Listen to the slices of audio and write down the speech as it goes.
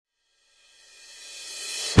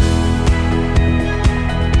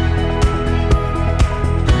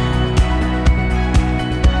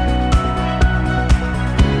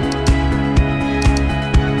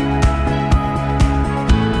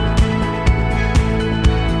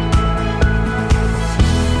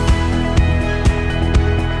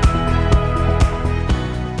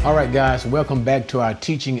right, guys, welcome back to our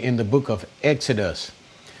teaching in the book of Exodus.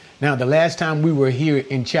 Now, the last time we were here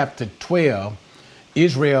in chapter 12,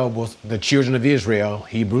 the children of Israel,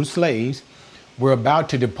 Hebrew slaves, were about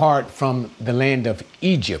to depart from the land of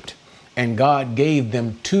Egypt, and God gave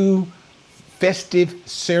them two festive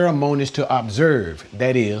ceremonies to observe.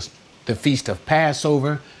 That is, the Feast of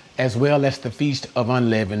Passover, as well as the Feast of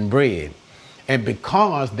Unleavened Bread. And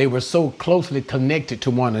because they were so closely connected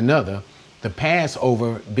to one another, the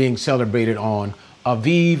Passover being celebrated on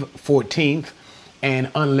Aviv 14th and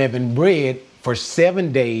unleavened bread for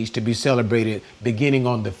 7 days to be celebrated beginning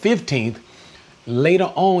on the 15th.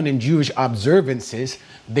 Later on in Jewish observances,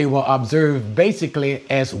 they were observed basically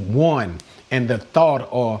as one. And the thought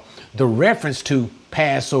or the reference to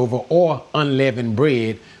Passover or unleavened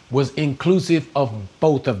bread was inclusive of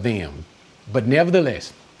both of them. But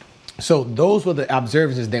nevertheless, so those were the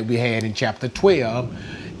observances that we had in chapter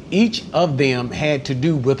 12. Each of them had to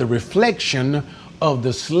do with a reflection of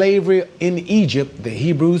the slavery in Egypt, the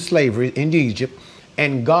Hebrew slavery in Egypt,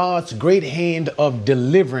 and God's great hand of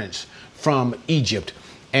deliverance from Egypt.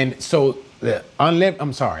 And so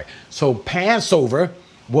so Passover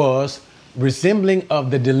was resembling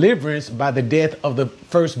of the deliverance by the death of the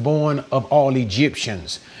firstborn of all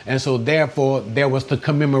Egyptians. And so therefore there was the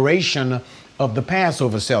commemoration of the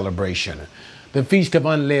Passover celebration. The Feast of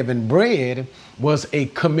Unleavened Bread was a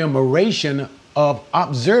commemoration of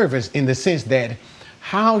observance in the sense that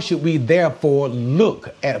how should we therefore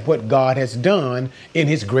look at what God has done in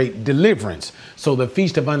his great deliverance? So the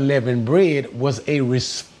Feast of Unleavened Bread was a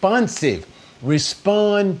respond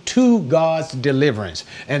to God's deliverance.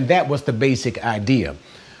 And that was the basic idea.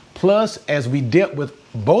 Plus, as we dealt with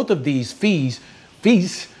both of these feasts,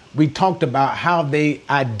 we talked about how they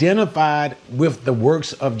identified with the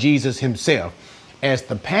works of Jesus himself as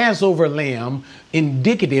the Passover lamb,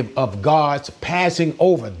 indicative of God's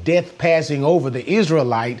death passing over the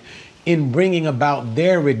Israelite in bringing about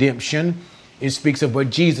their redemption. It speaks of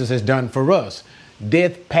what Jesus has done for us.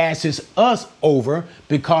 Death passes us over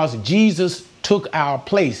because Jesus took our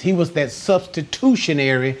place. He was that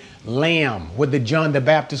substitutionary lamb. What did John the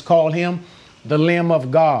Baptist call him? The Lamb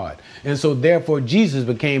of God. And so therefore Jesus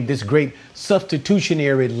became this great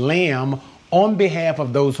substitutionary lamb on behalf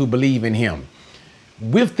of those who believe in him.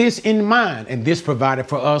 With this in mind, and this provided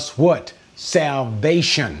for us what?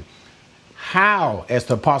 Salvation. How, as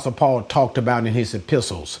the Apostle Paul talked about in his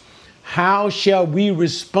epistles, how shall we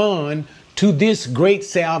respond to this great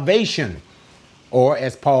salvation? Or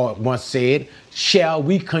as Paul once said, shall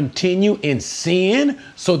we continue in sin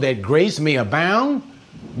so that grace may abound?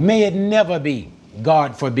 May it never be,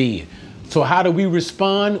 God forbid. So how do we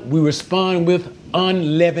respond? We respond with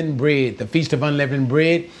unleavened bread. The Feast of Unleavened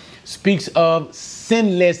Bread speaks of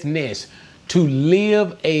sinlessness, to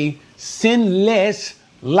live a sinless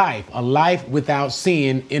life, a life without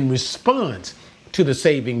sin in response to the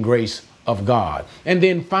saving grace of God. And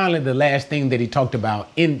then finally, the last thing that he talked about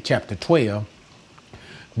in chapter 12,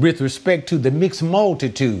 with respect to the mixed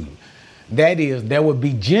multitude, that is, there would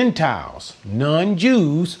be Gentiles,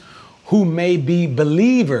 non-Jews, who may be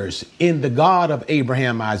believers in the God of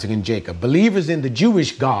Abraham, Isaac, and Jacob, believers in the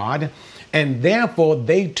Jewish God, and therefore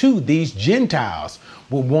they too, these Gentiles,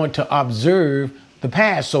 will want to observe the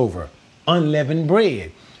Passover, unleavened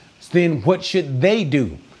bread. Then what should they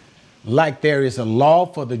do? Like there is a law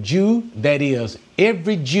for the Jew, that is,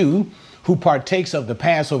 every Jew who partakes of the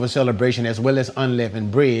Passover celebration as well as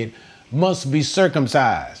unleavened bread must be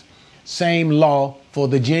circumcised. Same law for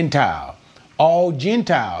the Gentile. All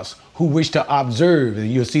Gentiles who wish to observe, and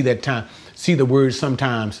you'll see the word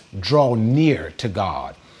sometimes, draw near to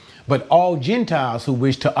God. But all Gentiles who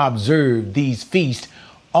wish to observe these feasts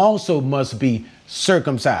also must be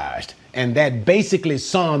circumcised. And that basically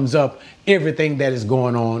sums up everything that is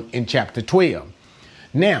going on in chapter 12.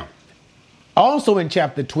 Now, also in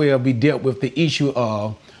chapter 12, we dealt with the issue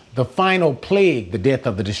of the final plague, the death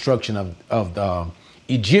of the destruction of the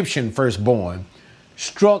Egyptian firstborn,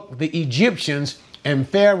 struck the Egyptians, and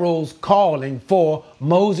Pharaoh's calling for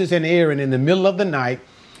Moses and Aaron in the middle of the night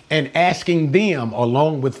and asking them,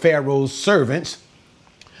 along with Pharaoh's servants,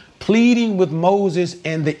 pleading with Moses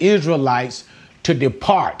and the Israelites to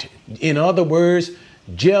depart. In other words,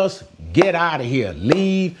 just get out of here,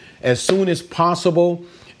 leave as soon as possible.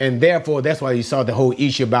 And therefore, that's why you saw the whole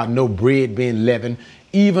issue about no bread being leavened,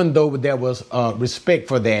 even though there was respect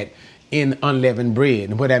for that in unleavened bread.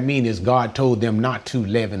 And what I mean is God told them not to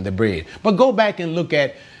leaven the bread. But go back and look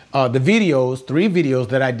at the videos, 3 videos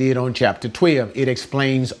that I did on chapter 12. It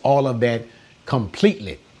explains all of that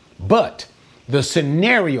completely. But the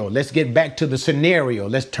scenario, let's get back to the scenario.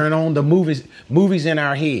 Let's turn on the movies in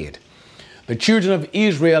our head. The children of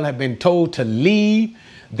Israel have been told to leave.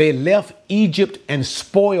 They left Egypt and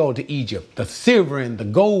spoiled Egypt, the silver and the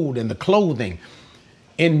gold and the clothing,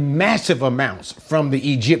 in massive amounts from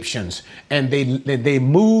the Egyptians. And they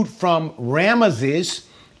moved from Ramesses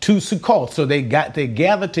to Succoth. So they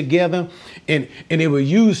gathered together, and they will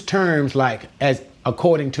use terms like as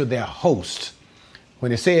according to their hosts.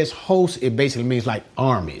 When it says hosts, it basically means like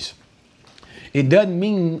armies. It doesn't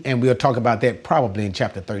mean, and we'll talk about that probably in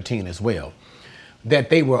chapter 13 as well,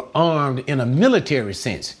 that they were armed in a military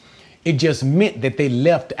sense. It just meant that they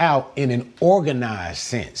left out in an organized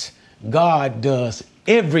sense. God does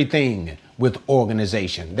everything with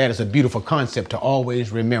organization. That is a beautiful concept to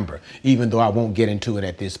always remember, even though I won't get into it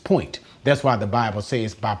at this point. That's why the Bible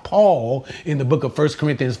says by Paul in the book of 1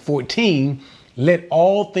 Corinthians 14, let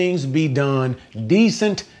all things be done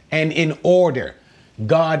decent and in order.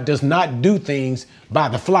 God does not do things by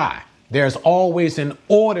the fly. There's always an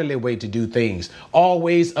orderly way to do things,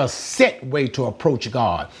 always a set way to approach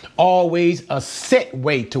God, always a set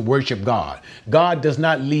way to worship God. God does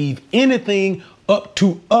not leave anything up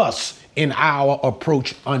to us in our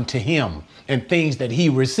approach unto him and things that he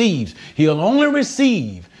receives. He'll only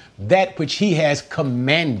receive that which he has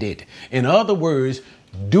commanded. In other words,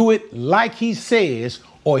 do it like he says,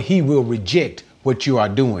 or he will reject what you are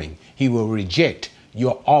doing. He will reject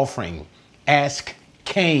your offering. Ask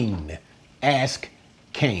Cain. Ask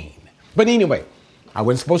Cain. But anyway, I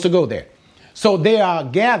wasn't supposed to go there. So they are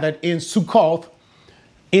gathered in Succoth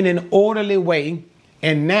in an orderly way.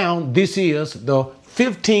 And now this is the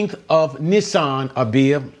 15th of Nisan,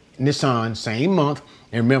 Abib, Nisan, same month.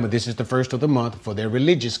 And remember, this is the first of the month for their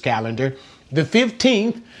religious calendar. The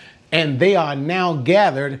 15th, and they are now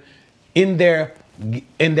gathered in their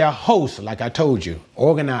host, like I told you,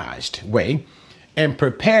 organized way, and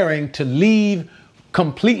preparing to leave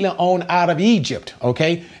completely on out of Egypt,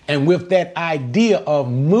 okay? And with that idea of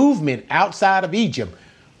movement outside of Egypt,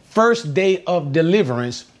 first day of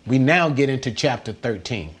deliverance, we now get into chapter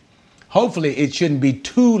 13. Hopefully it shouldn't be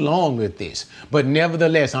too long with this, but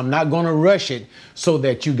nevertheless, I'm not going to rush it so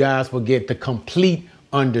that you guys will get the complete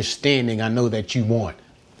understanding I know that you want.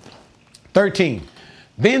 13.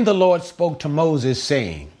 Then the Lord spoke to Moses,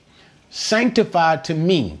 saying, sanctify to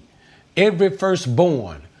me every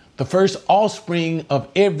firstborn, the first offspring of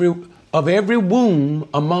every womb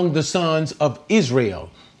among the sons of Israel,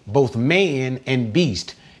 both man and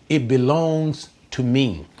beast. It belongs to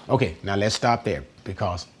me. Okay, now let's stop there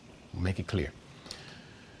because we'll make it clear.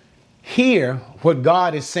 Here, what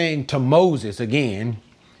God is saying to Moses again,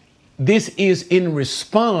 this is in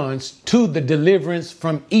response to the deliverance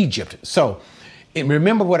from Egypt. So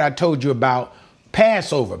remember what I told you about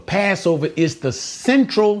Passover. Passover is the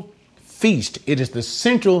central feast. It is the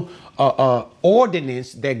central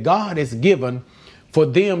ordinance that God has given for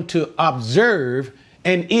them to observe.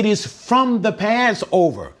 And it is from the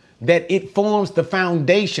Passover that it forms the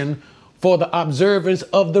foundation for the observance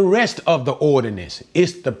of the rest of the ordinance.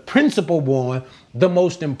 It's the principal one, the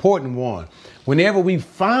most important one. Whenever we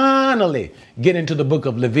finally get into the book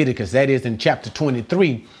of Leviticus, that is in chapter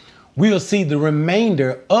 23, we'll see the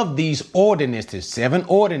remainder of these ordinances, 7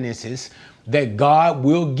 ordinances that God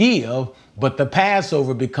will give, but the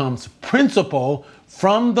Passover becomes principle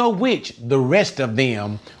from the which the rest of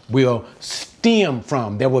them will stem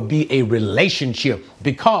from. There will be a relationship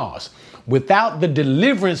because without the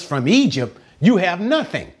deliverance from Egypt, you have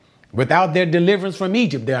nothing. Without their deliverance from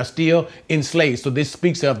Egypt, they are still enslaved. So this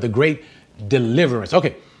speaks of the great deliverance.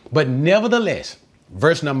 Okay, but nevertheless,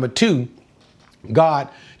 verse number 2, God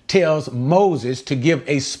tells Moses to give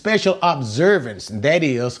a special observance, that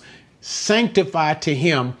is, sanctify to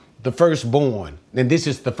him the firstborn. And this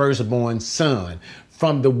is the firstborn son.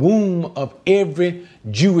 From the womb of every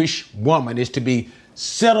Jewish woman is to be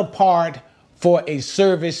set apart for a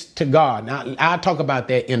service to God. Now, I'll talk about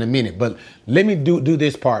that in a minute, but let me do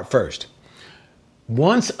this part first.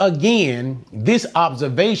 Once again, this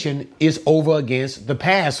observation is over against the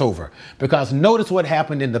Passover, because notice what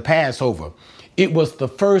happened in the Passover. It was the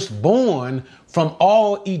firstborn from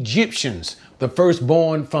all Egyptians, the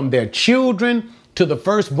firstborn from their children to the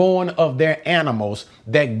firstborn of their animals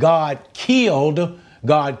that God killed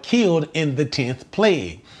in the 10th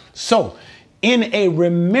plague. So in a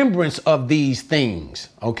remembrance of these things,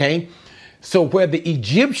 okay, so where the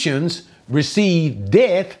Egyptians received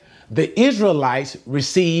death, the Israelites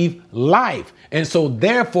receive life. And so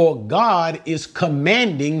therefore, God is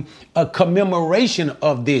commanding a commemoration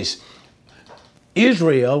of this.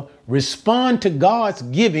 Israel, respond to God's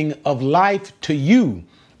giving of life to you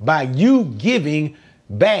by you giving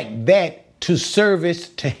back that to service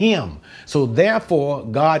to him. So therefore,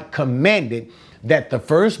 God commanded that the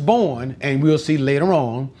firstborn, and we'll see later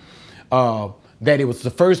on, that it was the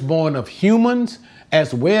firstborn of humans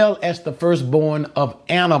as well as the firstborn of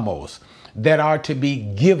animals that are to be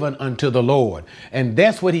given unto the Lord. And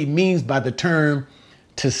that's what he means by the term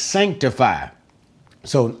to sanctify.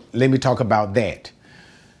 So let me talk about that.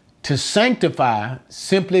 To sanctify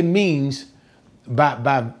simply means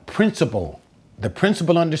by principle. The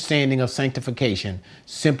principal understanding of sanctification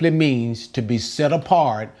simply means to be set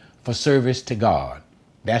apart for service to God.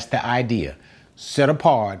 That's the idea. Set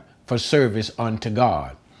apart for service unto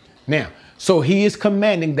God. Now, so he is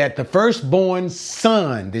commanding that the firstborn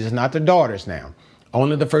son, this is not the daughters now,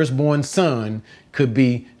 only the firstborn son could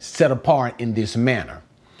be set apart in this manner,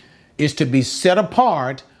 is to be set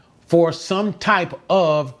apart for some type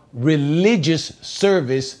of religious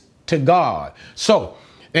service to God. So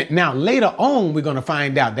now later on, we're going to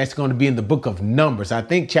find out that's going to be in the book of Numbers, I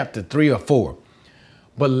think chapter 3 or 4.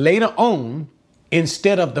 But later on,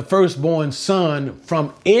 instead of the firstborn son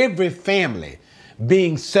from every family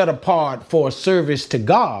being set apart for service to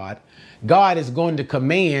God, God is going to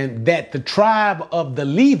command that the tribe of the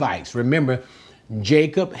Levites, remember,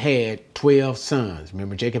 Jacob had 12 sons.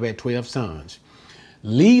 Remember, Jacob had 12 sons.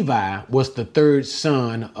 Levi was the third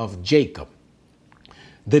son of Jacob.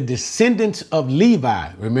 The descendants of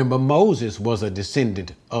Levi, remember, Moses was a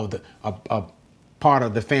descendant of a part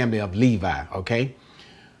of the family of Levi, okay?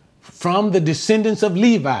 From the descendants of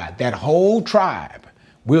Levi, that whole tribe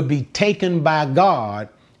will be taken by God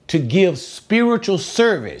to give spiritual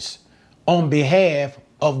service on behalf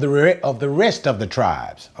of the rest of the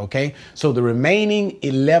tribes. OK, so the remaining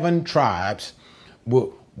 11 tribes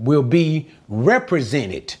will be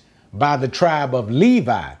represented by the tribe of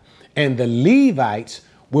Levi, and the Levites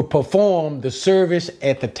will perform the service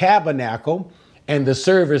at the tabernacle and the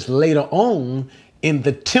service later on in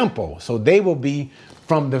the temple. So they will be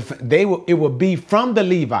it will be from the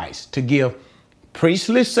Levites to give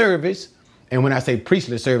priestly service. And when I say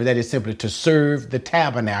priestly service, that is simply to serve the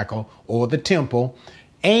tabernacle or the temple,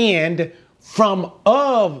 and from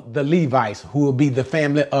of the Levites, who will be the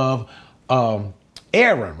family of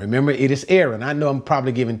Aaron. Remember, it is Aaron. I know I'm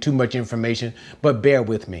probably giving too much information, but bear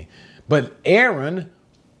with me. But Aaron,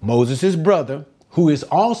 Moses' brother, who is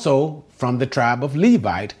also from the tribe of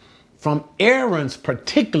Levite, from Aaron's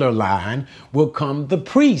particular line will come the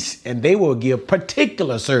priests, and they will give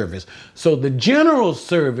particular service. So the general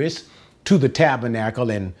service to the tabernacle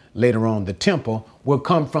and later on the temple will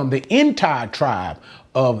come from the entire tribe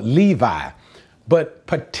of Levi. But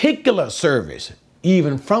particular service,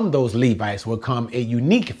 even from those Levites, will come a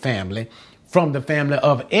unique family from the family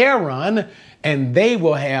of Aaron, and they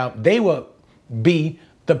will be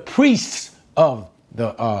the priests of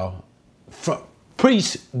the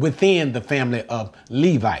priests within the family of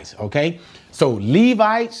Levites. Okay, so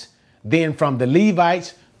Levites, then from the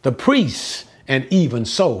Levites, the priests, and even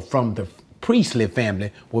so from the priestly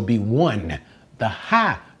family will be one, the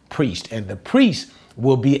high priest, and the priest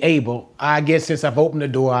will be able, I guess since I've opened the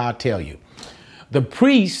door, I'll tell you, the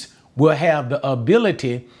priests will have the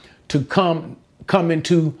ability to come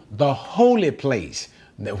into the holy place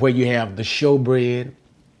where you have the showbread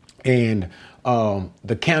and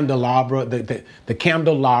the candelabra, the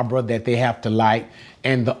candelabra that they have to light,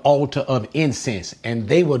 and the altar of incense, and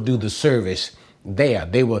they will do the service there.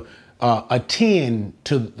 They will attend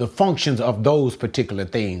to the functions of those particular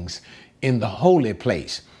things in the holy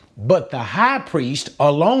place. But the high priest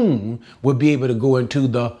alone will be able to go into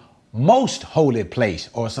the most holy place,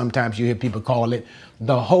 or sometimes you hear people call it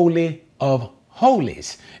the Holy of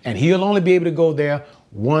Holies. And he'll only be able to go there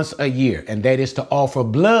once a year, and that is to offer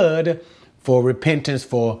blood for repentance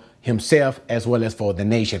for himself as well as for the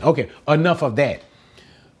nation. Okay, enough of that.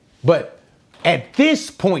 But at this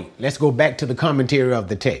point, let's go back to the commentary of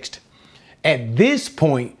the text. At this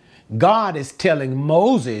point, God is telling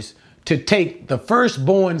Moses to take the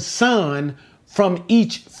firstborn son from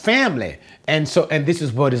each family. And this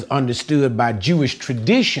is what is understood by Jewish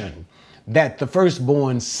tradition, that the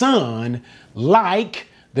firstborn son, and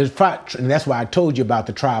that's why I told you about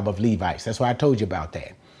the tribe of Levites. That's why I told you about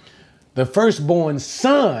that. The firstborn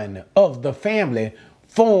son of the family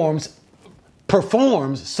performs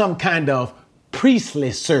some kind of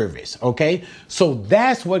priestly service. Okay, so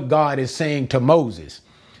that's what God is saying to Moses.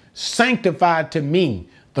 Sanctify to me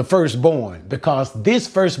the firstborn, because this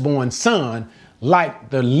firstborn son, like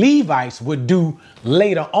the Levites would do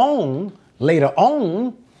later on,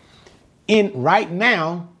 right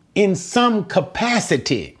now, in some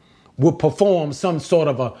capacity, will perform some sort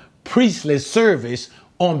of a priestly service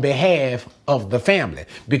on behalf of the family,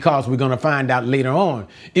 because we're going to find out later on,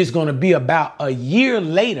 it's going to be about a year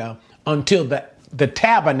later until the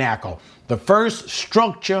tabernacle, the first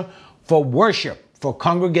structure for worship, for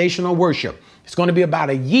congregational worship. It's going to be about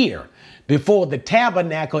a year before the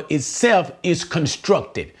tabernacle itself is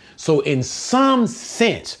constructed. So in some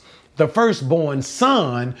sense, the firstborn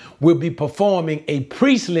son will be performing a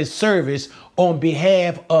priestly service on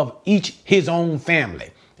behalf of each his own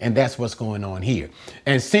family. And that's what's going on here.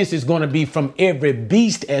 And since it's going to be from every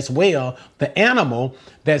beast as well, the animal,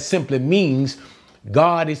 that simply means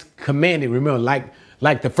God is commanding. Remember,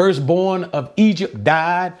 like the firstborn of Egypt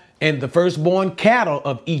died and the firstborn cattle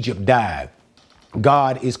of Egypt died.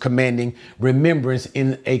 God is commanding remembrance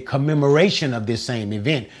in a commemoration of this same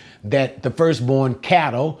event, that the firstborn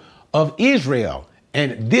cattle of Israel.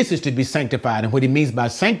 And this is to be sanctified. And what he means by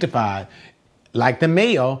sanctified, like the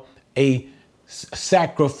male, a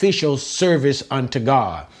sacrificial service unto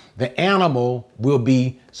God. The animal will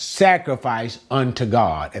be sacrificed unto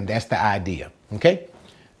God. And that's the idea. Okay.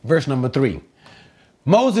 Verse number 3.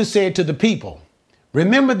 Moses said to the people,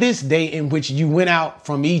 remember this day in which you went out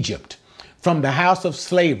from Egypt, from the house of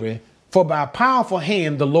slavery, for by a powerful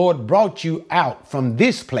hand the Lord brought you out from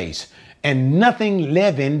this place, and nothing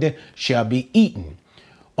leavened shall be eaten.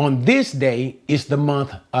 On this day is the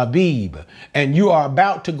month Abib, and you are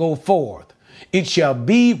about to go forth. It shall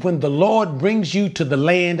be when the Lord brings you to the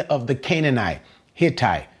land of the Canaanite,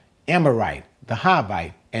 Hittite, Amorite, the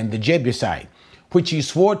Hivite, and the Jebusite, which he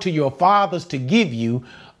swore to your fathers to give you,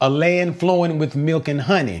 a land flowing with milk and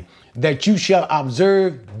honey, that you shall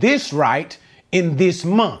observe this rite in this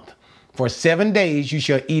month. For 7 days you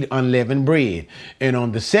shall eat unleavened bread, and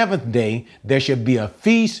on the 7th day there shall be a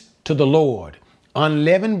feast to the Lord.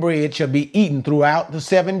 Unleavened bread shall be eaten throughout the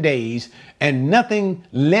 7 days, and nothing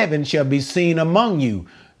leavened shall be seen among you,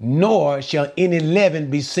 nor shall any leaven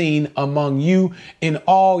be seen among you in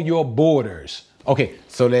all your borders. Okay,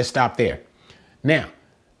 so let's stop there. Now,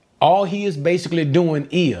 all he is basically doing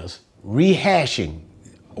is rehashing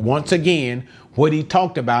once again what he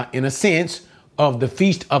talked about in a sense of the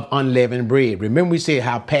Feast of Unleavened Bread. Remember we said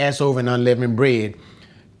how Passover and unleavened bread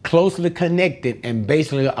closely connected and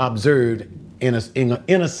basically observed in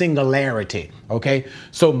a singularity. Okay,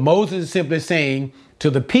 so Moses is simply saying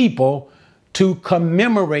to the people to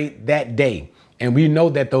commemorate that day. And we know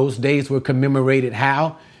that those days were commemorated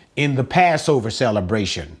how? In the Passover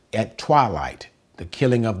celebration at twilight, the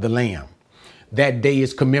killing of the lamb. That day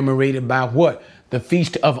is commemorated by what? The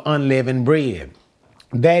Feast of Unleavened Bread.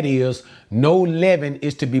 That is, no leaven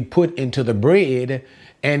is to be put into the bread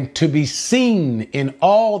and to be seen in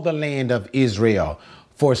all the land of Israel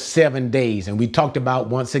for 7 days. And we talked about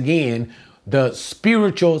once again the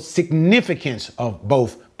spiritual significance of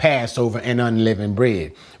both Passover and unleavened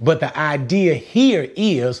bread. But the idea here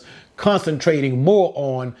is concentrating more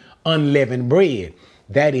on unleavened bread.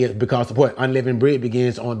 That is because of what? Unleavened bread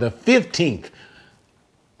begins on the 15th.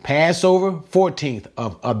 Passover, 14th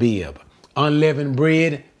of Abib. Unleavened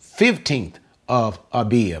bread, 15th of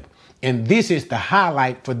Abib. And this is the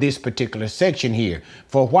highlight for this particular section here.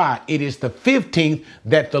 For why? It is the 15th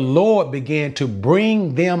that the Lord began to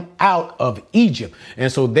bring them out of Egypt.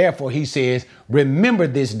 And so therefore he says, remember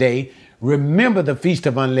this day, remember the Feast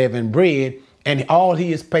of Unleavened Bread. And all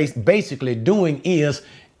he is basically doing is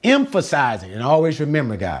emphasizing. And always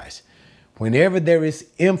remember, guys, whenever there is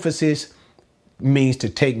emphasis, means to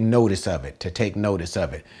take notice of it,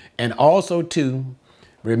 And also to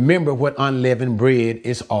remember what unleavened bread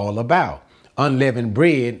is all about. Unleavened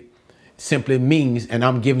bread simply means, and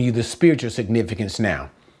I'm giving you the spiritual significance now,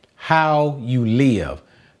 how you live.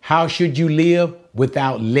 How should you live?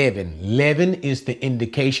 Without leaven. Leaven is the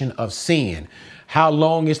indication of sin. How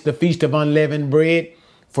long is the Feast of Unleavened Bread?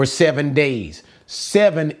 For 7 days.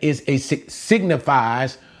 7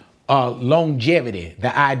 signifies longevity.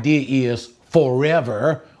 The idea is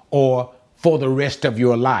forever or for the rest of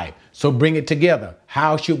your life. So bring it together.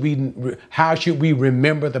 How should we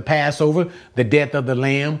remember the Passover, the death of the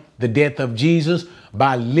Lamb, the death of Jesus?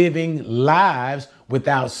 By living lives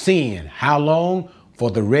without sin. How long?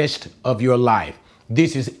 For the rest of your life.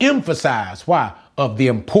 This is emphasized. Why? Of the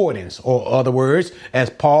importance, or other words, as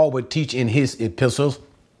Paul would teach in his epistles,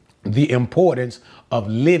 the importance of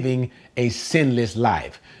living a sinless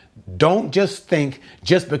life. Don't just think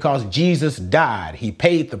just because Jesus died, he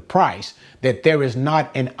paid the price, that there is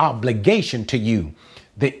not an obligation to you.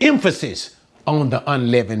 The emphasis on the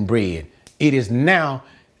unleavened bread. It is now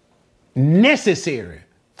necessary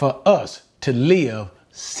for us to live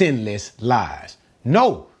sinless lives.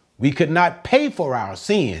 No, we could not pay for our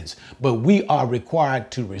sins, but we are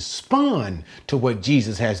required to respond to what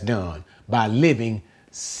Jesus has done by living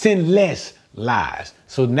sinless lives.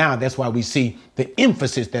 So now that's why we see the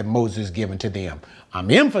emphasis that Moses is given to them.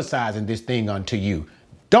 I'm emphasizing this thing unto you.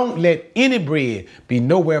 Don't let any bread be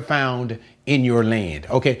nowhere found in your land.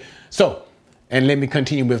 Okay, so, and let me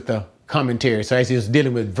continue with the commentary. So as he was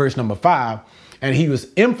dealing with verse number 5, and he was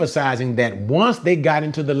emphasizing that once they got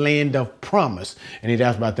into the land of promise, and he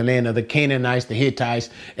talks about the land of the Canaanites, the Hittites,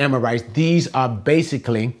 Amorites, these are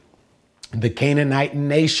basically the Canaanite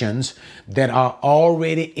nations that are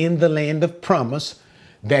already in the land of promise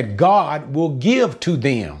that God will give to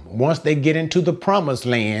them once they get into the promised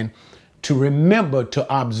land, to remember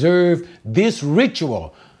to observe this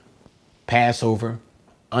ritual, Passover,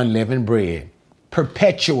 unleavened bread,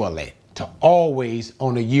 perpetually, to always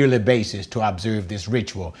on a yearly basis to observe this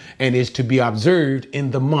ritual, and is to be observed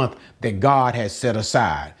in the month that God has set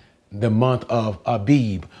aside, the month of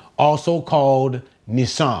Abib, also called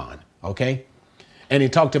Nisan. Okay. And he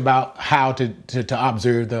talked about how to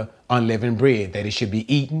observe the unleavened bread, that it should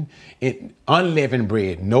be eaten in unleavened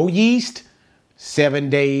bread, no yeast, 7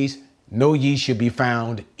 days, no yeast should be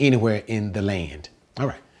found anywhere in the land. All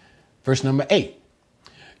right. Verse number 8.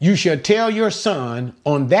 You shall tell your son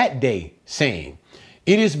on that day, saying,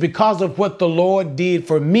 it is because of what the Lord did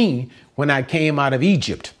for me when I came out of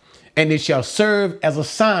Egypt, and it shall serve as a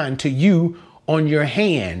sign to you on your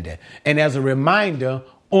hand, and as a reminder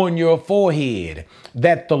on your forehead,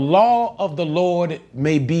 that the law of the Lord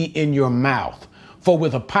may be in your mouth. For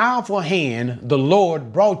with a powerful hand, the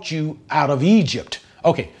Lord brought you out of Egypt.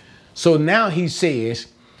 Okay, so now he says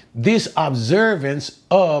this observance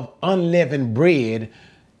of unleavened bread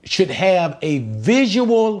should have a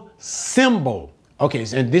visual symbol. Okay,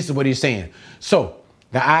 and this is what he's saying. So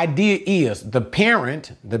the idea is the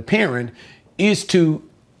parent is to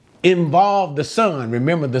involve the son.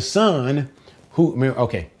 Remember the son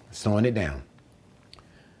slowing it down.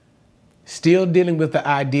 Still dealing with the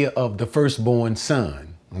idea of the firstborn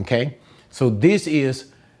son. Okay, so this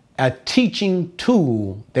is a teaching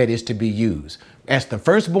tool that is to be used. As the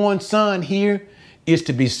firstborn son here is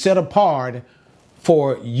to be set apart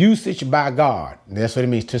for usage by God. That's what it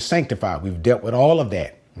means to sanctify. We've dealt with all of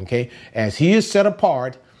that. Okay, as he is set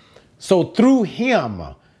apart. So through him,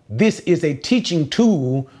 this is a teaching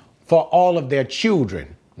tool for all of their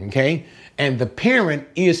children. Okay, and the parent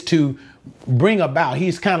is to bring about,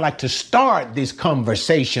 he's kind of like to start this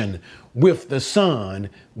conversation with the son,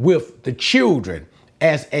 with the children,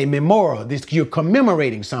 as a memorial. This, you're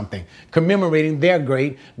commemorating something, commemorating their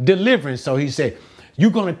great deliverance. So he said,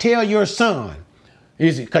 you're going to tell your son,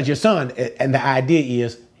 because your son, and the idea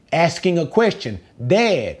is asking a question,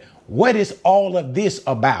 Dad, what is all of this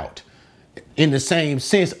about? In the same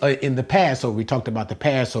sense, in the Passover, we talked about the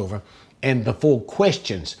Passover and the 4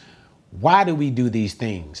 questions. Why do we do these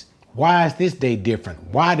things? Why is this day different?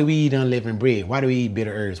 Why do we eat unleavened bread? Why do we eat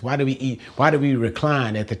bitter herbs? Why do we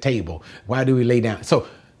recline at the table? Why do we lay down? So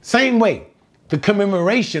same way, the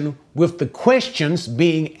commemoration with the questions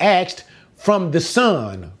being asked from the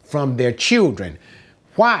son, from their children.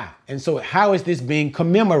 Why? And so how is this being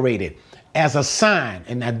commemorated? As a sign.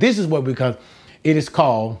 And now this is what it is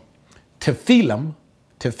called tefillum,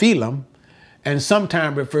 and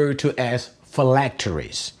sometimes referred to as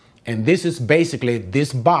phylacteries. And this is basically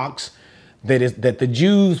this box that the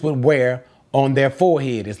Jews would wear on their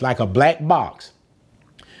forehead. It's like a black box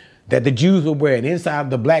that the Jews would wear. And inside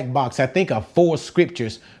of the black box, I think are 4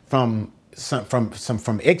 scriptures from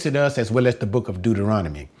Exodus as well as the book of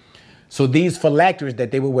Deuteronomy. So these phylacteries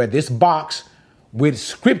that they would wear, this box with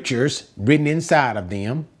scriptures written inside of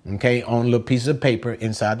them, okay, on little pieces of paper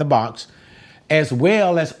inside the box, as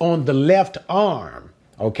well as on the left arm.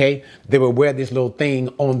 Okay, they would wear this little thing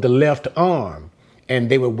on the left arm, and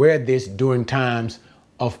they would wear this during times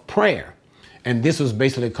of prayer. And this was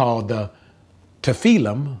basically called the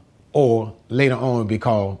tefillum, or later on would be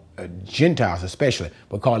called Gentiles especially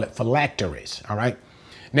would call it phylacteries. All right.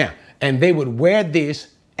 Now, and they would wear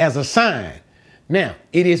this as a sign. Now,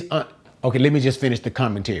 it is okay. Let me just finish the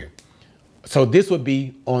commentary. So this would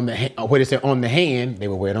be on the what is it on the hand? They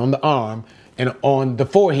would wear it on the arm. And on the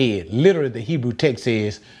forehead, literally the Hebrew text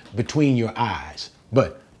says between your eyes,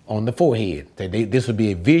 but on the forehead, this would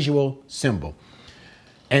be a visual symbol.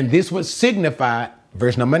 And this would signify,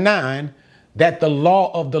 verse number 9, that the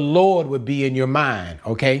law of the Lord would be in your mind.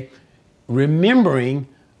 Okay. Remembering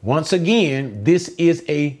once again, this is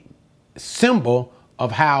a symbol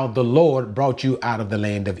of how the Lord brought you out of the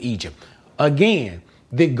land of Egypt. Again,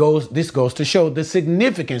 this goes to show the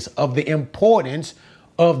significance of the importance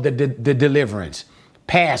of the deliverance,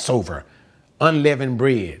 Passover, unleavened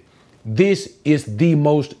bread. This is the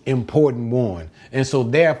most important one. And so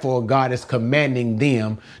therefore, God is commanding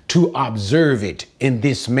them to observe it in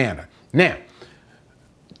this manner. Now,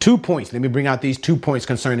 2 points. Let me bring out these 2 points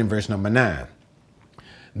concerning verse number 9.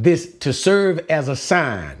 this to serve as a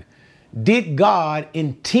sign? Did God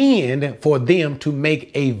intend for them to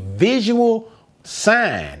make a visual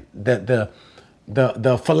sign, the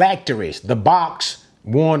phylacteries, the box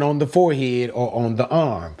worn on the forehead or on the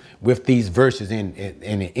arm with these verses in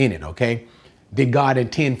it, okay? Did God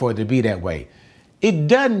intend for it to be that way? It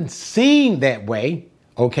doesn't seem that way,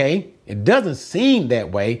 okay? It doesn't seem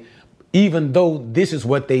that way, even though this is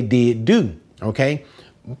what they did do, okay?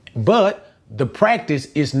 But the practice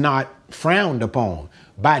is not frowned upon.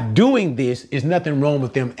 By doing this, there's nothing wrong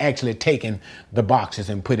with them actually taking the boxes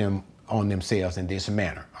and putting them on themselves in this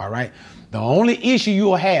manner, all right? The only issue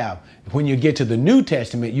you'll have when you get to the New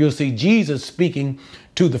Testament, you'll see Jesus speaking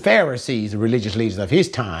to the Pharisees, the religious leaders of his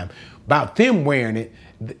time, about them wearing it.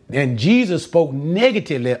 And Jesus spoke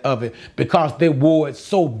negatively of it because they wore it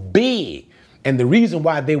so big. And the reason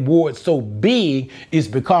why they wore it so big is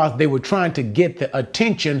because they were trying to get the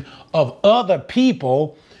attention of other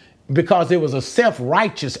people, because it was a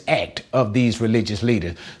self-righteous act of these religious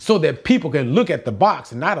leaders, so that people can look at the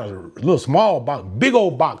box and not a little small box, big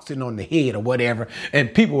old box sitting on the head or whatever.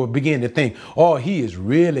 And people will begin to think, oh, he is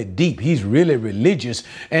really deep. He's really religious.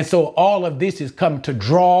 And so all of this has come to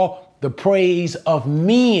draw the praise of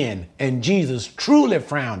men. And Jesus truly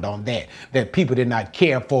frowned on that people did not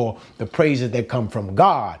care for the praises that come from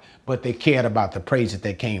God, but they cared about the praises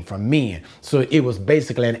that came from men. So it was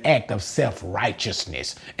basically an act of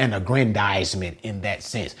self-righteousness and aggrandizement in that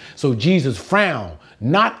sense. So Jesus frowned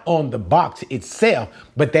not on the box itself,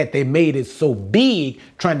 but that they made it so big,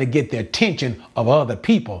 trying to get the attention of other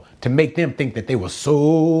people to make them think that they were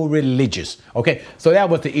so religious. Okay, so that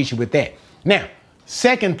was the issue with that. Now,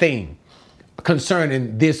 second thing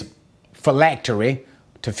concerning this phylactery,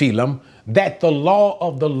 tefillum, that the law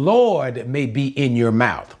of the Lord may be in your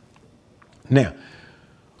mouth. Now,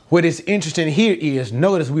 what is interesting here is,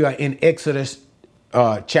 notice we are in Exodus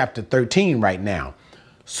chapter 13 right now.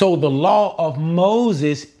 So the law of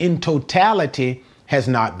Moses in totality has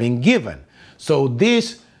not been given. So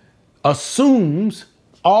this assumes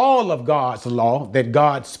all of God's law that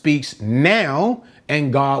God speaks now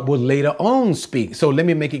and God will later on speak. So let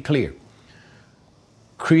me make it clear.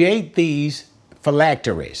 Create these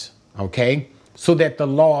phylacteries, okay, so that the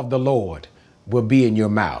law of the Lord will be in your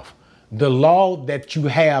mouth. The law that you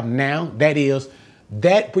have now, that is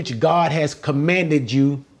that which God has commanded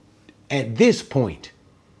you at this point,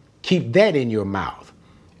 keep that in your mouth,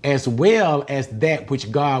 as well as that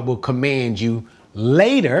which God will command you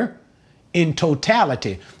later in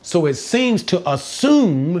totality. So it seems to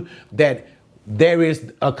assume that there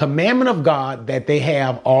is a commandment of God that they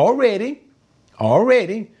have already,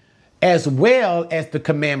 as well as the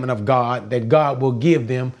commandment of God that God will give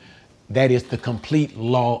them. That is the complete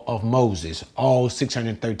law of Moses, all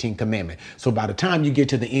 613 commandments. So by the time you get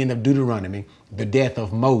to the end of Deuteronomy, the death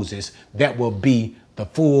of Moses, that will be the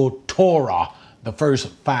full Torah, the first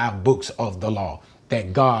 5 books of the law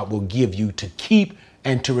that God will give you to keep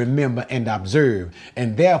and to remember and observe.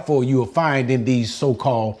 And therefore you will find in these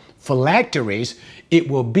so-called phylacteries, it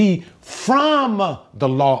will be from the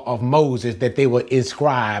law of Moses that they will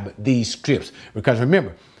inscribe these scripts. Because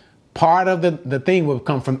remember, part of the thing will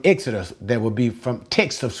come from Exodus. That will be from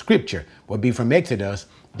text of scripture, will be from Exodus.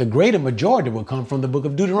 The greater majority will come from the book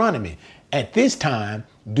of Deuteronomy. At this time,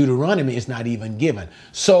 Deuteronomy is not even given.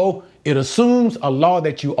 So it assumes a law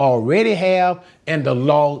that you already have and the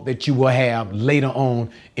law that you will have later on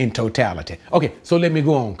in totality. Okay, so let me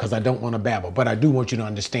go on because I don't want to babble, but I do want you to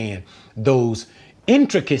understand those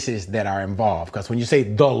intricacies that are involved. Because when you say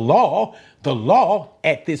the law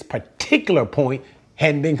at this particular point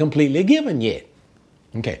hadn't been completely given yet.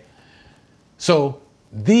 Okay, so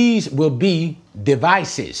these will be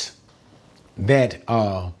devices that,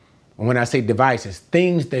 when I say devices,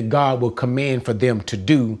 things that God will command for them to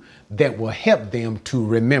do that will help them to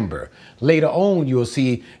remember. Later on, you'll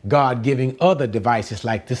see God giving other devices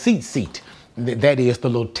like the seat. That is the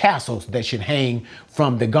little tassels that should hang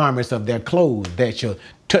from the garments of their clothes that should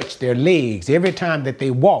touch their legs every time that they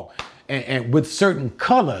walk, and with certain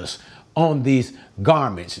colors on these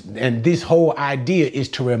garments. And this whole idea is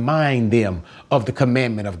to remind them of the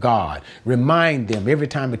commandment of God. Remind them every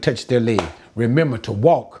time they touch their leg, remember to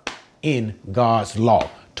walk in God's law,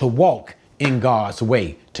 to walk in God's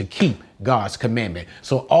way, to keep God's commandment.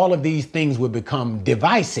 So all of these things will become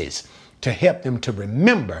devices to help them to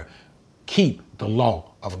remember, keep the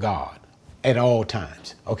law of God at all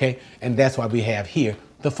times. Okay. And that's why we have here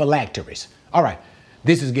the phylacteries. All right.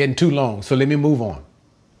 This is getting too long, so let me move on.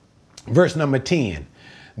 Verse number 10.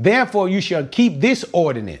 Therefore you shall keep this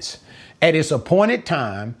ordinance at its appointed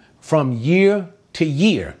time from year to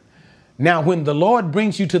year. Now, when the Lord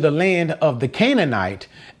brings you to the land of the Canaanite,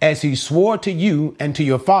 as he swore to you and to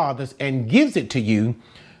your fathers, and gives it to you,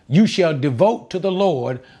 you shall devote to the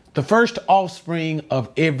Lord the first offspring of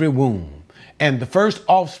every womb, and the first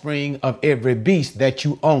offspring of every beast that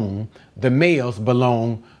you own. The males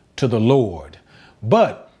belong to the Lord.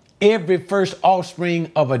 But every first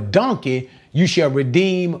offspring of a donkey you shall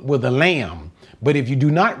redeem with a lamb. But if you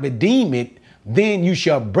do not redeem it, then you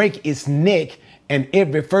shall break its neck, and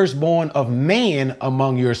every firstborn of man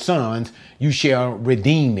among your sons, you shall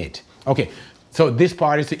redeem it. Okay, so this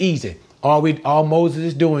part is easy. All Moses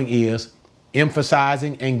is doing is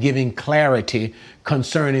emphasizing and giving clarity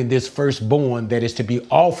concerning this firstborn that is to be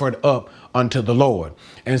offered up unto the Lord.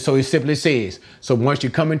 And so he simply says, so once you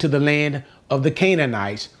come into the land of the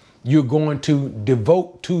Canaanites, you're going to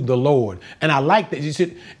devote to the Lord. And I like that. You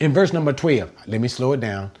see, in verse number 12, let me slow it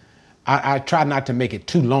down. I try not to make it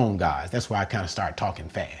too long, guys. That's why I kind of start talking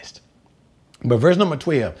fast. But verse number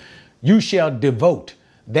 12, you shall devote.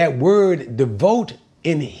 That word devote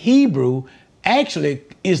in Hebrew actually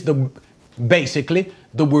is basically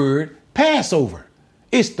the word Passover.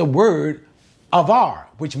 It's the word avar,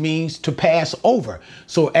 which means to pass over.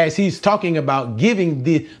 So as he's talking about giving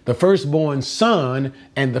the firstborn son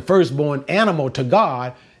and the firstborn animal to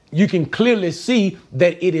God, you can clearly see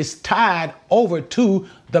that it is tied over to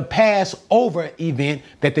the Passover event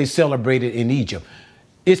that they celebrated in Egypt.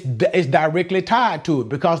 It's directly tied to it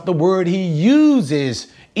because the word he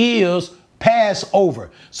uses is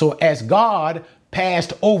Passover. So as God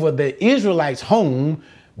passed over the Israelites home,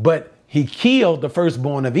 but he killed the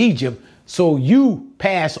firstborn of Egypt, so you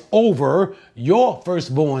pass over your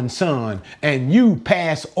firstborn son and you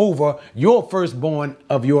pass over your firstborn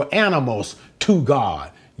of your animals to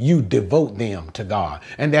God. You devote them to God.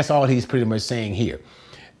 And that's all he's pretty much saying here.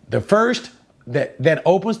 The first that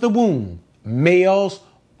opens the womb, males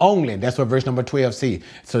only. That's what verse number 12 says.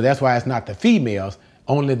 So that's why it's not the females.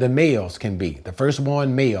 Only the males can be. The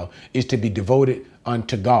firstborn male is to be devoted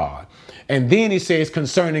unto God. And then he says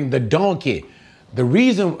concerning the donkey, the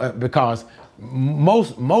reason because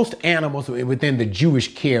most animals within the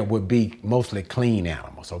Jewish care would be mostly clean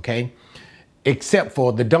animals, okay? Except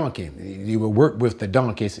for the donkey. You would work with the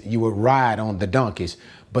donkeys. You would ride on the donkeys.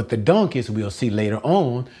 But the donkeys, we'll see later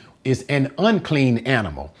on, is an unclean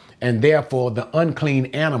animal. And therefore, the unclean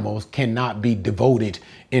animals cannot be devoted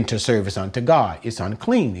into service unto God. It's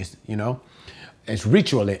unclean. It's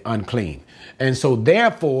ritually unclean. And so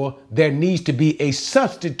therefore, there needs to be a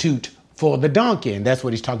substitute for the donkey. And that's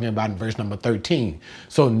what he's talking about in verse number 13.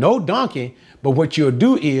 So no donkey, but what you'll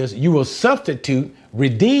do is you will substitute,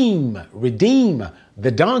 redeem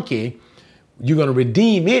the donkey. You're going to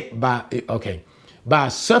redeem it by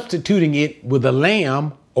substituting it with a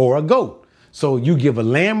lamb or a goat. So you give a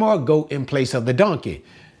lamb or a goat in place of the donkey.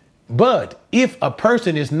 But if a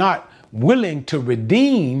person is not willing to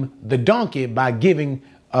redeem the donkey by giving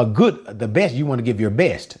the best, you want to give your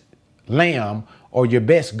best lamb or your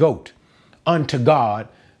best goat unto God,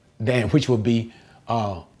 then which will be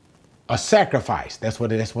a sacrifice. That's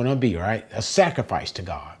what it'll be, right? A sacrifice to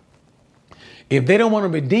God. If they don't want to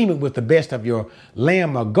redeem it with the best of your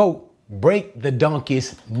lamb or goat, break the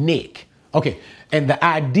donkey's neck. Okay, and the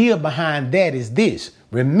idea behind that is this.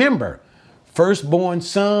 Remember, firstborn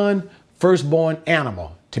son, firstborn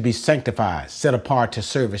animal to be sanctified, set apart to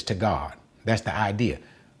service to God. That's the idea,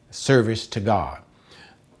 service to God.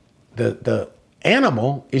 The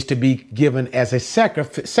animal is to be given as a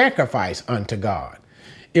sacrifice unto God.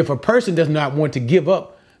 If a person does not want to give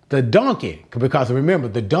up the donkey, because remember,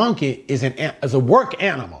 the donkey is a work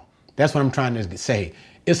animal. That's what I'm trying to say.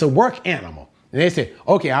 It's a work animal. And they say,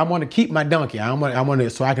 okay, I want to keep my donkey. I want to,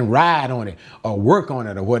 so I can ride on it or work on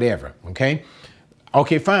it or whatever. Okay.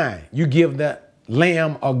 Okay, fine. You give the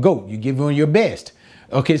lamb or goat. You give them your best.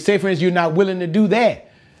 Okay. Say, for instance, you're not willing to do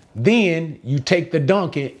that. Then you take the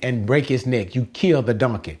donkey and break his neck. You kill the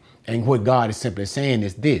donkey. And what God is simply saying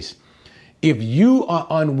is this. If you are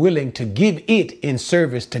unwilling to give it in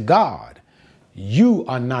service to God, you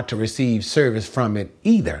are not to receive service from it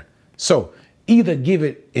either. So either give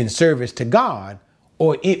it in service to God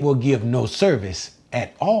or it will give no service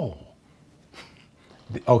at all.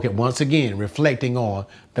 Okay, once again, reflecting on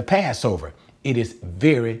the Passover. It is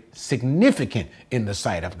very significant in the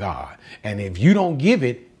sight of God. And if you don't give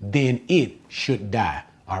it, then it should die.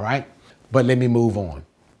 All right. But let me move on.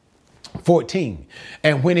 14.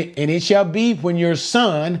 And it shall be when your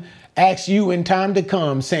son asks you in time to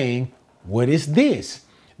come, saying, what is this?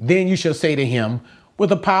 Then you shall say to him,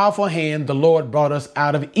 with a powerful hand, the Lord brought us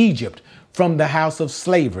out of Egypt from the house of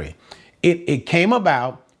slavery. It came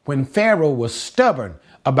about when Pharaoh was stubborn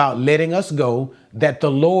about letting us go that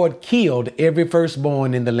the Lord killed every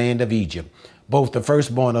firstborn in the land of Egypt, both the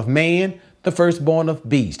firstborn of man, the firstborn of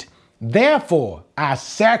beast. Therefore, I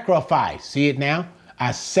sacrifice, see it now?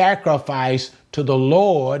 I sacrifice to the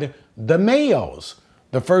Lord the males,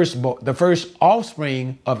 the first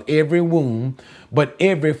offspring of every womb, but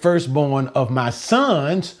every firstborn of my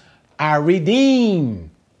sons I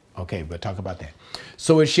redeem. Okay, we'll talk about that.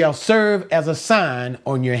 So it shall serve as a sign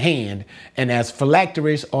on your hand and as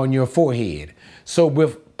phylacteries on your forehead. So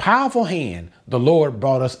with powerful hand, the Lord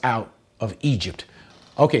brought us out of Egypt.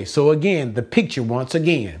 Okay, so again, the picture once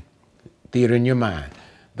again, theater in your mind.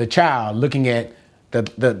 The child looking at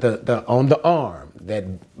the on the arm, that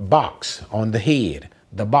box on the head,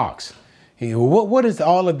 the box. What does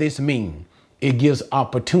all of this mean? It gives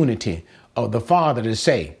opportunity of the father to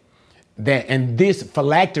say that, and this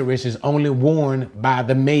phylacteries is only worn by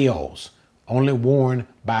the males, only worn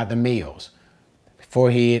by the males.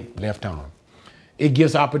 Forehead, left arm. It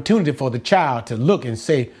gives opportunity for the child to look and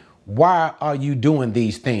say, why are you doing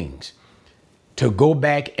these things? To go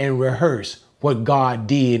back and rehearse what God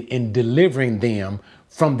did in delivering them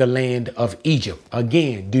from the land of Egypt.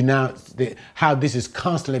 Again, how this is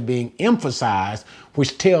constantly being emphasized,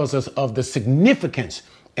 which tells us of the significance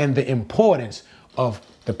and the importance of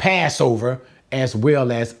the Passover as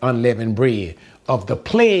well as unleavened bread, of the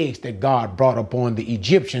plagues that God brought upon the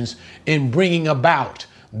Egyptians in bringing about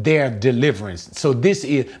their deliverance. So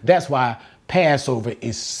that's why Passover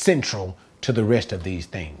is central to the rest of these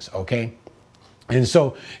things, okay? And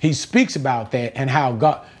so he speaks about that and how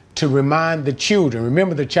God, to remind the children,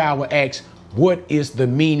 remember the child will ask, what is the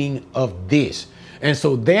meaning of this? And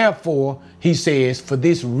so therefore, he says, for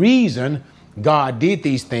this reason, God did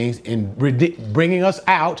these things in bringing us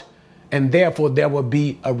out, and therefore there will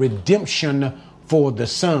be a redemption for the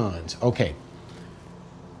sons. Okay.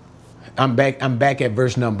 I'm back at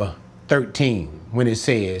verse number 13 when it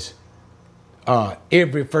says,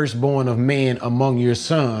 every firstborn of man among your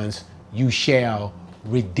sons you shall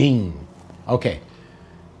redeem. Okay.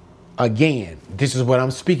 Again, this is what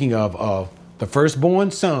I'm speaking of the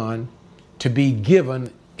firstborn son to be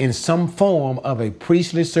given in some form of a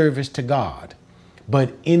priestly service to God.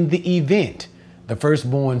 But in the event the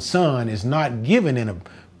firstborn son is not given in a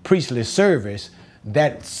priestly service,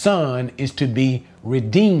 that son is to be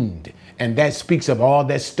redeemed. And that speaks of all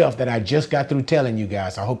that stuff that I just got through telling you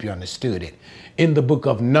guys. I hope you understood it. In the book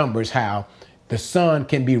of Numbers, how the son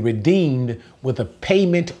can be redeemed with a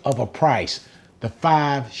payment of a price, the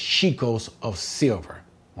 5 shekels of silver.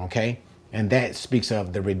 Okay. And that speaks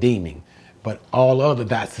of the redeeming. But all other,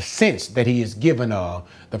 that's the sense that he is given of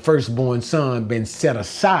the firstborn son been set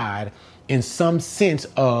aside in some sense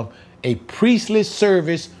of a priestly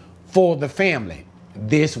service for the family.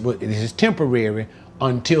 This is temporary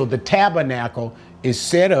until the tabernacle is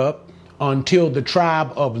set up, until the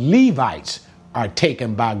tribe of Levites are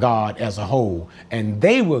taken by God as a whole, and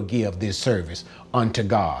they will give this service unto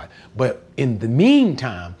God. But in the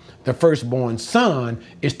meantime, the firstborn son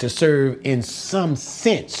is to serve in some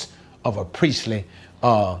sense of a priestly,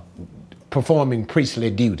 performing priestly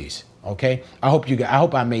duties. Okay. I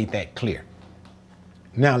hope I made that clear.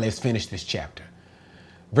 Now let's finish this chapter.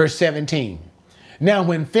 Verse 17. Now,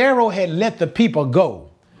 when Pharaoh had let the people go,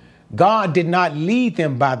 God did not lead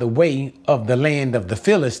them by the way of the land of the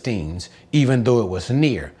Philistines, even though it was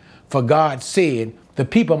near. For God said the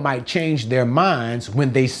people might change their minds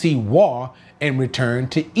when they see war and return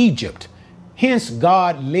to Egypt. Hence,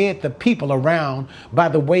 God led the people around by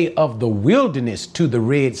the way of the wilderness to the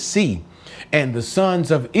Red Sea. And the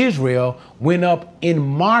sons of Israel went up in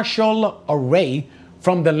martial array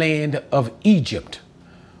from the land of Egypt.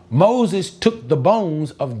 Moses took the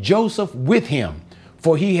bones of Joseph with him,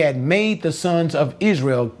 for he had made the sons of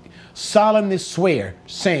Israel solemnly swear,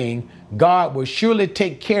 saying, God will surely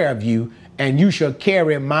take care of you, and you shall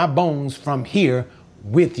carry my bones from here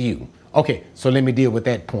with you. Okay, so let me deal with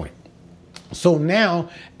that point. So now,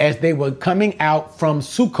 as they were coming out from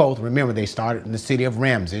Sukkoth, remember they started in the city of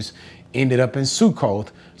Ramses, ended up in Sukkoth.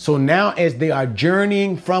 So now as they are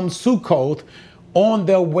journeying from Sukkoth on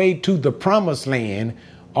their way to the promised land,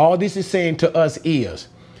 all this is saying to us is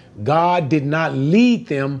God did not lead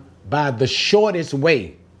them by the shortest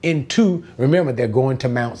way into, remember, they're going to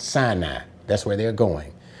Mount Sinai. That's where they're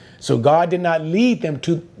going. So God did not lead them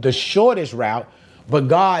to the shortest route, but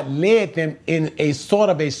God led them in a sort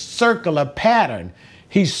of a circular pattern.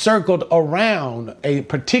 He circled around a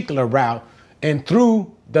particular route and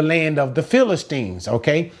through the land of the Philistines.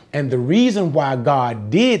 Okay. And the reason why God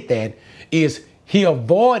did that is he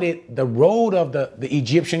avoided the road of the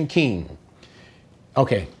Egyptian king.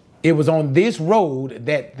 Okay. It was on this road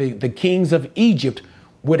that the kings of Egypt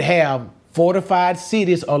would have fortified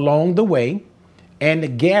cities along the way and the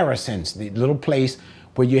garrisons, the little place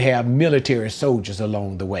where you have military soldiers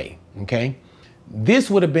along the way. Okay. This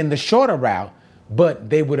would have been the shorter route, but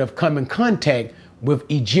they would have come in contact with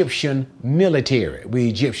Egyptian military, with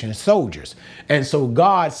Egyptian soldiers. And so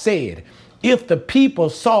God said, if the people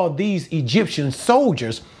saw these Egyptian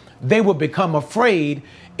soldiers, they would become afraid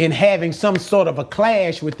in having some sort of a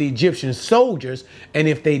clash with the Egyptian soldiers. And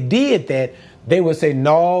if they did that, they would say,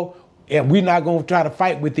 no, and we're not going to try to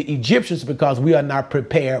fight with the Egyptians because we are not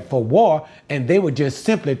prepared for war. And they would just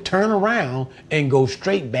simply turn around and go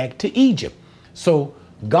straight back to Egypt. So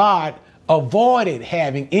God avoided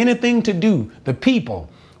having anything to do, the people,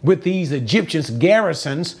 with these Egyptians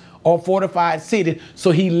garrisons or fortified cities.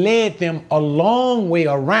 So he led them a long way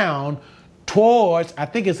around towards, I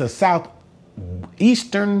think it's a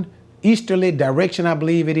easterly direction, I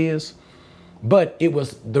believe it is. But it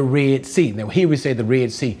was the Red Sea. Now here we say the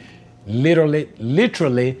Red Sea,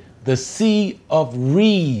 literally the Sea of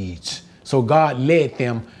Reeds. So God led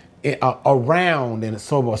them around in a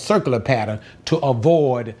sort of a circular pattern to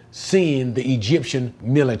avoid seeing the Egyptian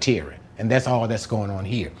military. And that's all that's going on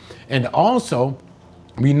here. And also,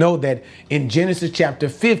 we know that in Genesis chapter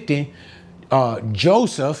 50,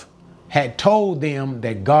 Joseph had told them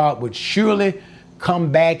that God would surely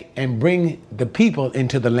come back and bring the people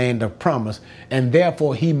into the land of promise. And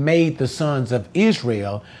therefore, he made the sons of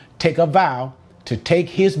Israel take a vow to take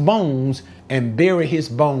his bones and bury his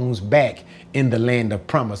bones back in the land of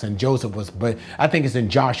promise. And Joseph was, but I think it's in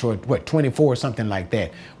Joshua, 24 or something like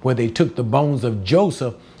that, where they took the bones of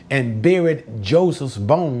Joseph and buried Joseph's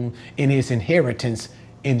bone in his inheritance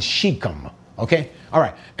in Shechem. Okay. All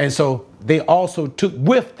right. And so they also took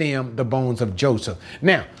with them the bones of Joseph.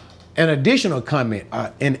 Now, an additional comment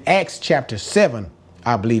in Acts chapter 7,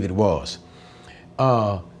 I believe it was,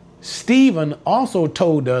 Stephen also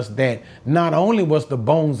told us that not only was the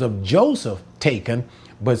bones of Joseph taken,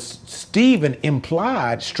 but Stephen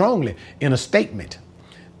implied strongly in a statement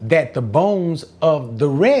that the bones of the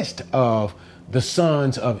rest of the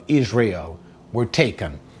sons of Israel were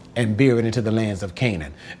taken and buried into the lands of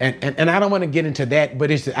Canaan. And I don't want to get into that,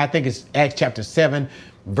 but I think it's Acts chapter 7,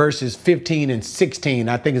 verses 15 and 16.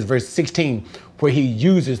 I think it's verse 16 where he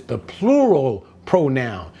uses the plural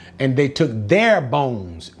pronoun, and they took their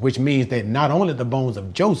bones, which means that not only the bones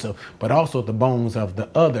of Joseph, but also the bones of the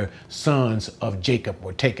other sons of Jacob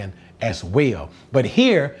were taken as well. But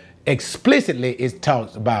here explicitly it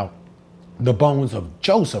talks about the bones of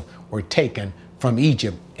Joseph were taken from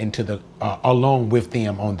Egypt into the along with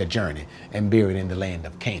them on the journey and buried in the land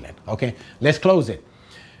of Canaan. Okay, let's close it.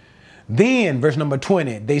 Then verse number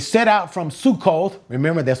 20, they set out from Sukkoth.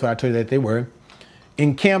 Remember, that's what I told you that they were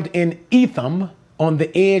encamped in Etham on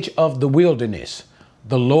the edge of the wilderness.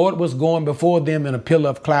 The Lord was going before them in a pillar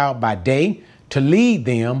of cloud by day to lead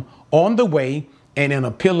them on the way, and in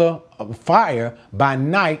a pillar of fire by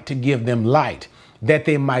night to give them light, that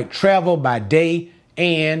they might travel by day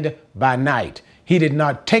and by night. He did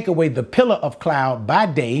not take away the pillar of cloud by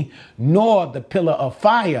day, nor the pillar of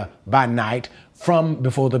fire by night from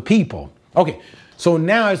before the people. Okay, so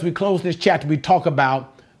now as we close this chapter, we talk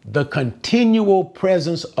about the continual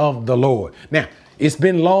presence of the Lord. Now, it's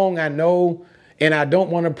been long, I know, and I don't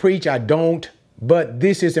want to preach. I don't, but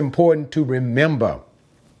this is important to remember.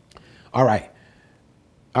 All right.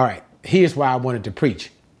 Here's why I wanted to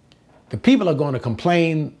preach. The people are going to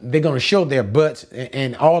complain. They're going to show their butts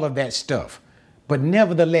and all of that stuff. But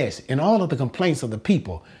nevertheless, in all of the complaints of the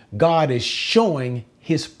people, God is showing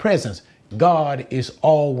his presence. God is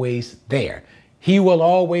always there. He will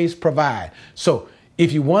always provide. So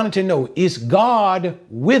if you wanted to know, is God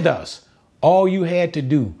with us? All you had to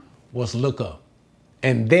do was look up.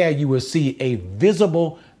 And there you will see a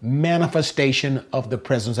visible manifestation of the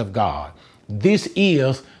presence of God. This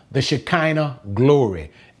is the Shekinah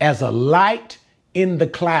glory as a light in the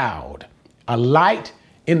cloud, a light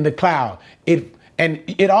in the cloud.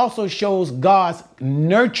 It also shows God's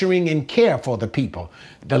nurturing and care for the people.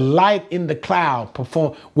 The light in the cloud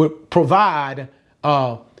would provide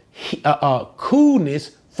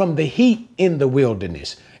coolness from the heat in the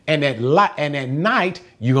wilderness. And at night,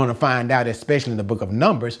 you're going to find out, especially in the book of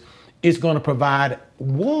Numbers, it's going to provide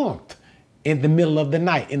warmth in the middle of the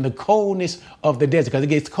night, in the coldness of the desert, because it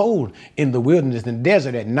gets cold in the wilderness and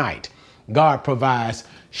desert at night. God provides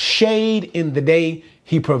shade in the day.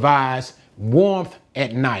 He provides warmth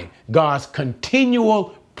at night. God's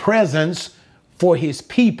continual presence for his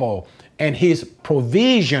people and his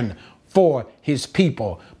provision for his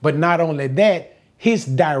people. But not only that, his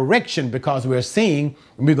direction, because we're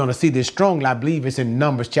going to see this strongly. I believe it's in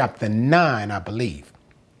Numbers chapter 9, I believe.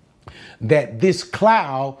 that this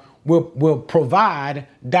cloud will provide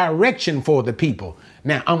direction for the people.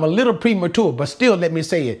 Now, I'm a little premature, but still let me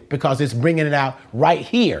say it because it's bringing it out right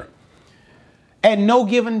here. At no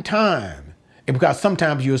given time, because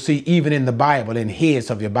sometimes you'll see even in the Bible, in heads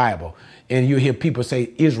of your Bible, and you hear people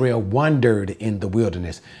say Israel wandered in the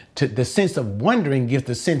wilderness. The sense of wandering gives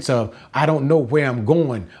the sense of, I don't know where I'm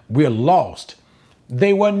going. We're lost.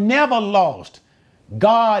 They were never lost.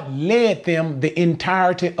 God led them the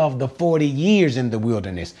entirety of the 40 years in the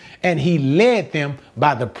wilderness, and he led them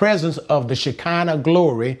by the presence of the Shekinah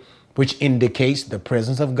glory, which indicates the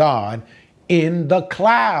presence of God in the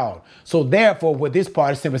cloud. So therefore, what this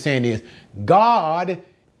part is simply saying is God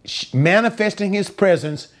manifesting his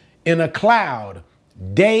presence in a cloud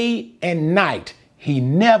day and night. He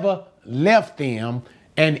never left them,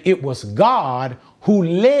 and it was God who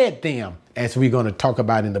led them, as we're going to talk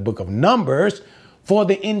about in the book of Numbers, for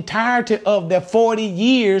the entirety of their 40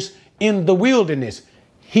 years in the wilderness.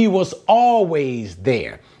 He was always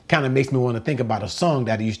there. Kind of makes me want to think about a song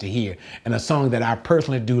that I used to hear, and a song that I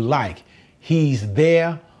personally do like. He's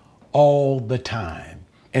there all the time.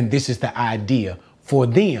 And this is the idea for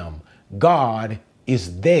them. God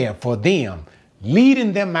is there for them,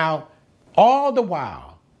 leading them out all the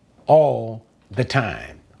while, all the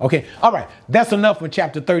time. Okay. All right. That's enough with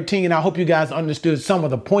chapter 13. I hope you guys understood some of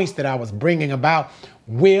the points that I was bringing about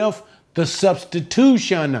with the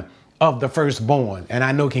substitution of the firstborn. And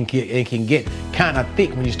I know it can get kind of thick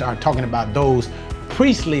when you start talking about those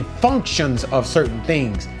priestly functions of certain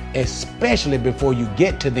things, especially before you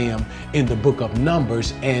get to them in the book of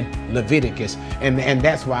Numbers and Leviticus. And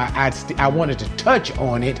that's why I wanted to touch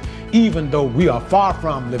on it, even though we are far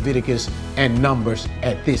from Leviticus and Numbers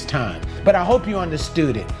at this time. But I hope you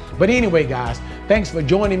understood it. But anyway, guys, thanks for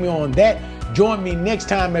joining me on that. Join me next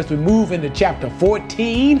time as we move into chapter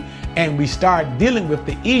 14 and we start dealing with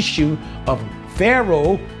the issue of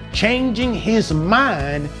Pharaoh changing his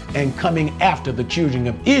mind and coming after the children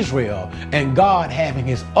of Israel, and God having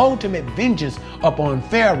his ultimate vengeance upon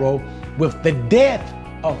Pharaoh with the death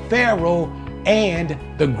of Pharaoh and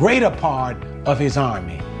the greater part of his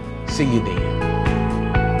army. See you there.